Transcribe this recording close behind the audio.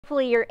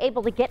hopefully you're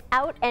able to get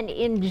out and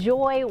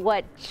enjoy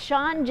what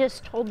Sean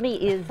just told me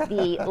is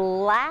the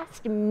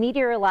last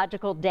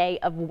meteorological day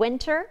of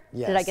winter.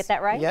 Yes. Did I get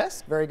that right?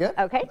 Yes, very good.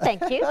 Okay,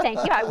 thank you, thank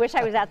you. I wish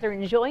I was out there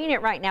enjoying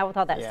it right now with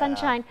all that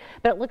sunshine,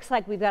 but it looks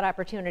like we've got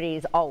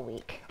opportunities all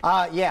week.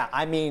 Yeah,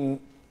 I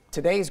mean,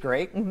 today's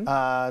great.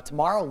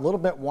 Tomorrow, a little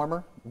bit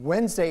warmer.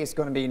 Wednesday is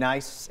going to be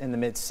nice in the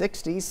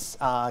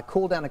mid-60s.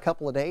 Cool down a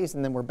couple of days,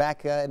 and then we're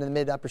back in the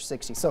mid-upper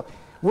 60s. So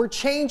we're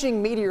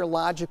changing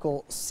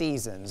meteorological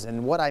seasons,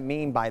 and what I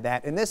mean by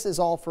that, and this is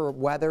all for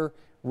weather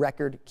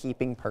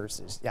record-keeping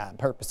purposes.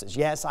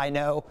 Yes, I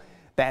know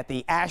that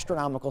the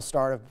astronomical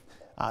start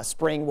of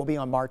spring will be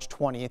on March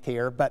 20th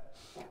here, but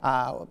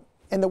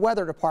in the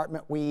weather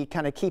department, we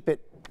kind of keep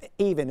it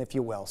even, if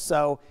you will.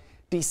 So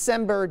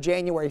December,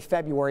 January,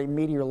 February,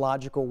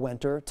 meteorological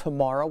winter.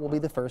 Tomorrow will be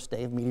the first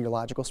day of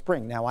meteorological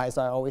spring. Now, as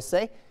I always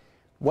say,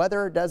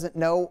 weather doesn't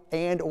know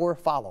and or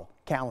follow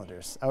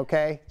calendars,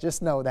 okay?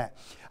 Just know that.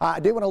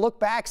 I do want to look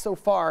back so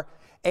far,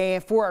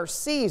 and for our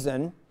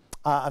season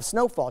of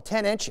snowfall,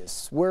 10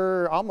 inches.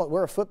 We're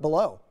a foot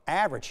below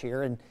average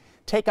here, and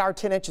take our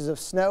 10 inches of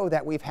snow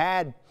that we've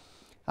had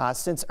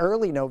since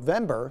early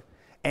November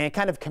and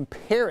kind of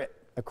compare it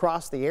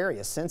across the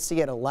area. Cincy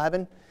at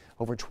 11.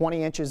 Over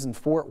 20 inches in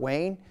Fort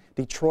Wayne.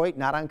 Detroit,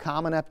 not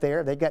uncommon up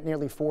there. They got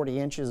nearly 40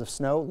 inches of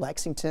snow.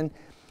 Lexington,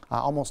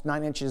 almost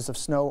 9 inches of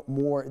snow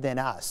more than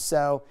us.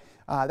 So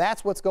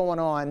that's what's going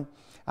on.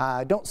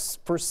 Don't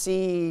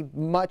foresee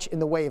much in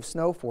the way of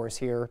snow for us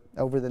here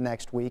over the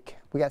next week.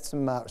 We got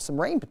some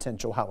rain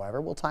potential,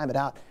 however. We'll time it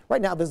out.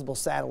 Right now, visible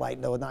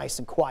satellite, though, nice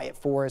and quiet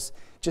for us.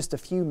 Just a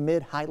few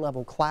mid-high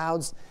level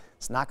clouds.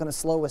 It's not going to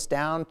slow us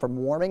down from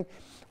warming.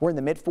 We're in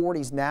the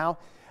mid-40s now,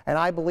 and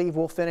I believe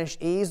we'll finish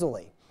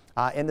easily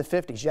in the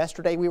 50s.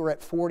 Yesterday we were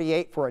at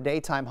 48 for a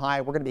daytime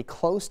high. We're going to be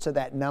close to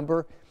that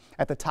number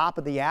at the top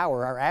of the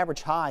hour. Our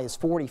average high is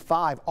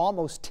 45,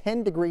 almost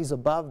 10 degrees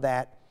above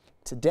that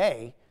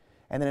today.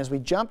 And then as we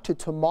jump to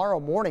tomorrow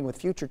morning with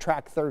Future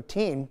Track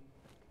 13,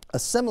 a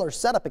similar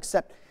setup,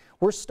 except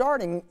we're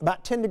starting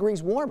about 10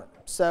 degrees warmer.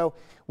 So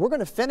we're going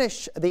to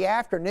finish the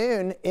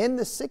afternoon in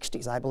the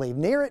 60s, I believe,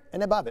 near it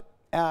and above it,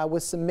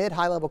 with some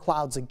mid-high level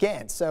clouds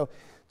again. So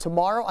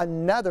tomorrow,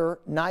 another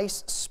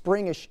nice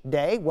springish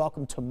day.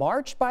 Welcome to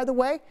March, by the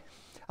way.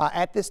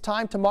 At this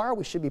time tomorrow,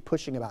 we should be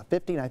pushing about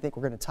 50, and I think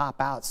we're going to top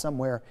out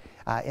somewhere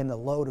in the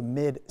low to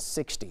mid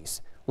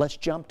 60s. Let's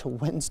jump to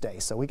Wednesday.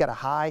 So we got a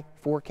high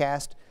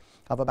forecast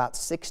of about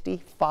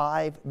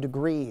 65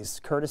 degrees,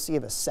 courtesy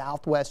of a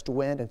southwest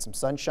wind and some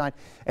sunshine.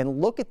 And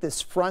look at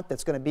this front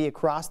that's going to be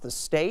across the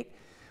state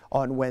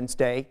on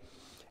Wednesday.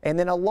 And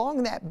then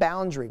along that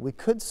boundary, we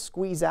could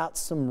squeeze out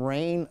some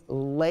rain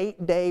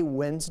late day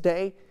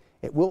Wednesday.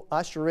 It will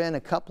usher in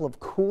a couple of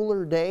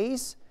cooler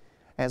days,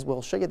 as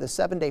we'll show you the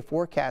 7-day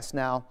forecast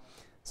now.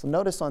 So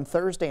notice on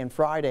Thursday and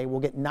Friday, we'll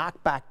get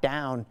knocked back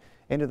down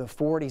into the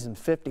 40s and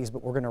 50s,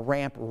 but we're going to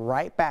ramp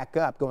right back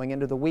up going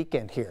into the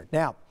weekend here.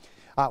 Now,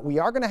 we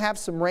are going to have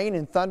some rain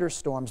and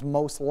thunderstorms,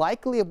 most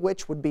likely of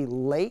which would be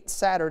late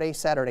Saturday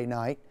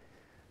night,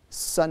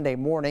 Sunday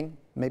morning,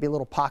 maybe a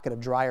little pocket of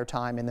drier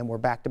time, and then we're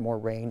back to more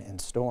rain and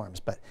storms.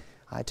 But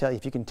I tell you,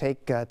 if you can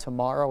take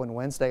tomorrow and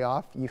Wednesday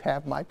off, you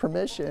have my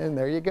permission.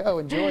 There you go.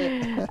 Enjoy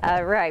it.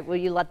 All right. Will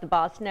you let the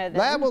boss know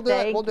that? We'll do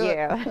it. We'll do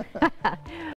it. Thank you.